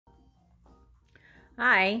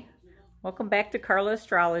Hi, welcome back to Carla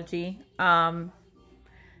Astrology.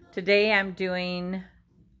 Today I'm doing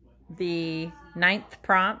the 9th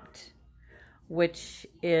prompt, which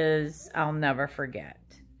is I'll never forget.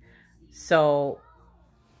 So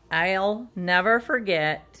I'll never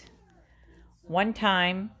forget one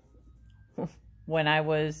time when I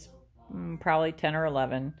was probably 10 or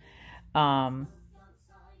 11. I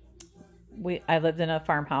lived in a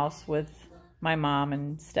farmhouse with my mom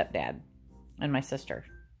and stepdad and my sister.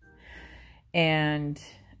 And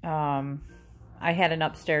I had an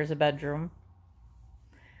upstairs bedroom,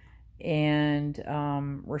 and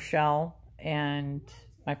Rochelle and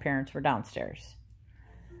my parents were downstairs.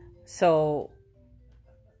 So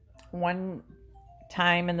one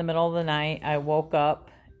time in the middle of the night, I woke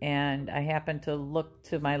up and I happened to look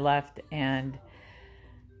to my left, and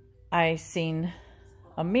I seen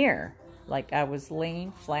a mirror. Like, I was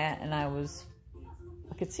laying flat and I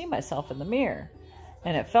could see myself in the mirror,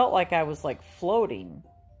 and it felt like I was like floating.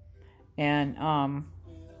 And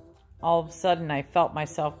all of a sudden I felt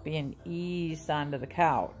myself being eased onto the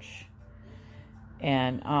couch,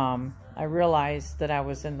 and I realized that I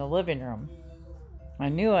was in the living room. I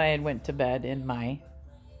knew I had went to bed in my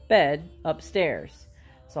bed upstairs.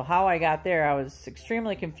 So how I got there, I was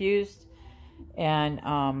extremely confused, and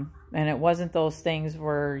it wasn't those things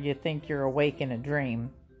where you think you're awake in a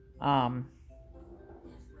dream.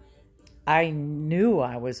 I knew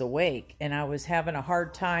I was awake, and I was having a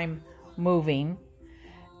hard time moving.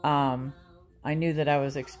 I knew that I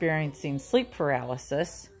was experiencing sleep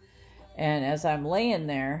paralysis, and as I'm laying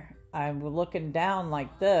there, I'm looking down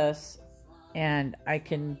like this, and I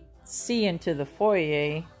can see into the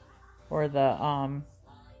foyer, or the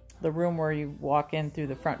room where you walk in through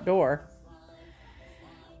the front door.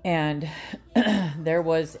 And there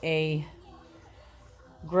was a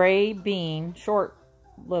gray being, short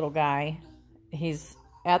little guy. He's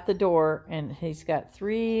at the door, and he's got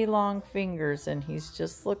 3 long fingers, and he's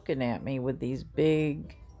just looking at me with these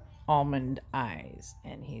big almond eyes,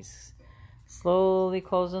 and he's slowly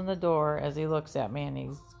closing the door as he looks at me, and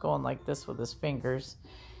he's going like this with his fingers,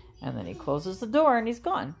 and then he closes the door and he's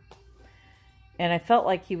gone. And I felt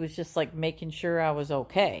like he was just like making sure I was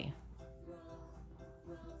okay.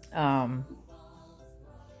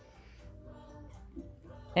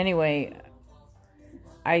 Anyway,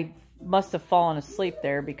 I must have fallen asleep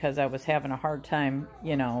there because I was having a hard time,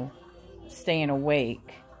 staying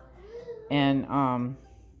awake. And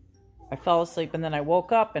I fell asleep, and then I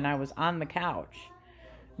woke up and I was on the couch.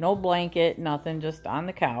 No blanket, nothing, just on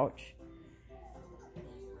the couch.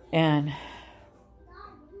 And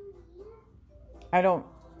I don't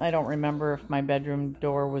remember if my bedroom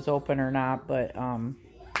door was open or not, but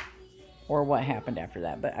or what happened after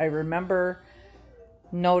that. But I remember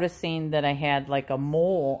noticing that I had like a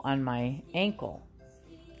mole on my ankle,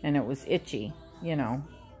 and it was itchy,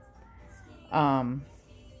 and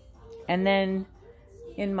then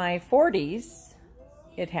in my 40s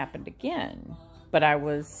it happened again, but I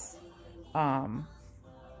was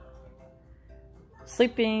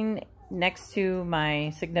sleeping next to my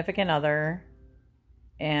significant other,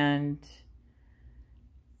 and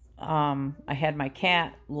I had my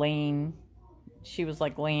cat laying, she was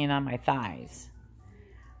like laying on my thighs.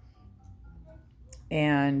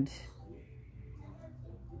 And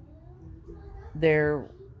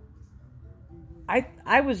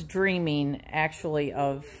I was dreaming actually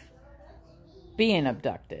of being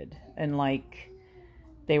abducted, and like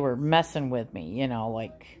they were messing with me,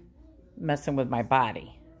 like messing with my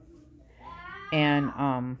body.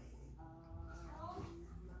 And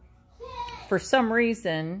for some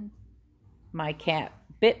reason my cat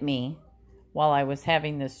bit me while I was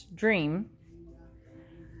having this dream.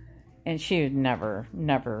 And she would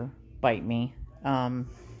never bite me. Bob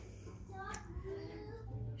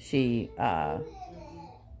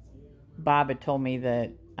had told me that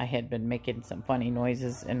I had been making some funny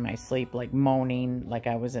noises in my sleep, like moaning, like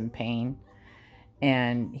I was in pain.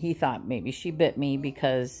 And he thought maybe she bit me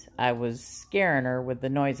because I was scaring her with the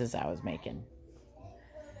noises I was making.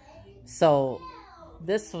 So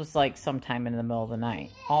this was like sometime in the middle of the night.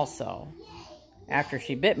 Also, after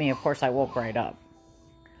she bit me, of course, I woke right up.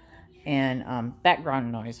 And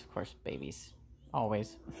background noise, of course, babies,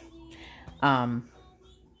 always.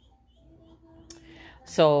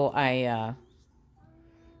 So I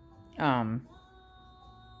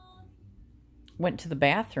went to the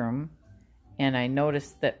bathroom, and I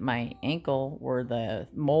noticed that my ankle, where the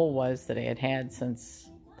mole was that I had had since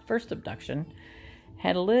the first abduction,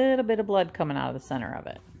 had a little bit of blood coming out of the center of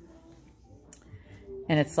it.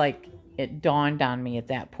 And it's like it dawned on me at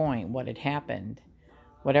that point what had happened.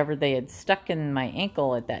 Whatever they had stuck in my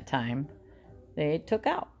ankle at that time, they took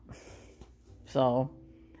out. So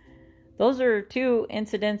those are two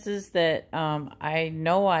incidences that I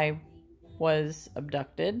know I was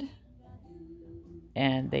abducted,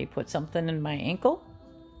 and they put something in my ankle.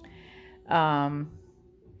 I'm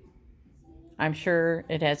sure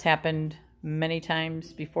it has happened many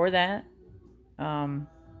times before that. But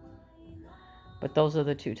those are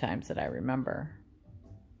the two times that I remember.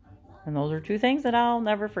 And those are two things that I'll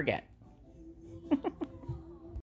never forget.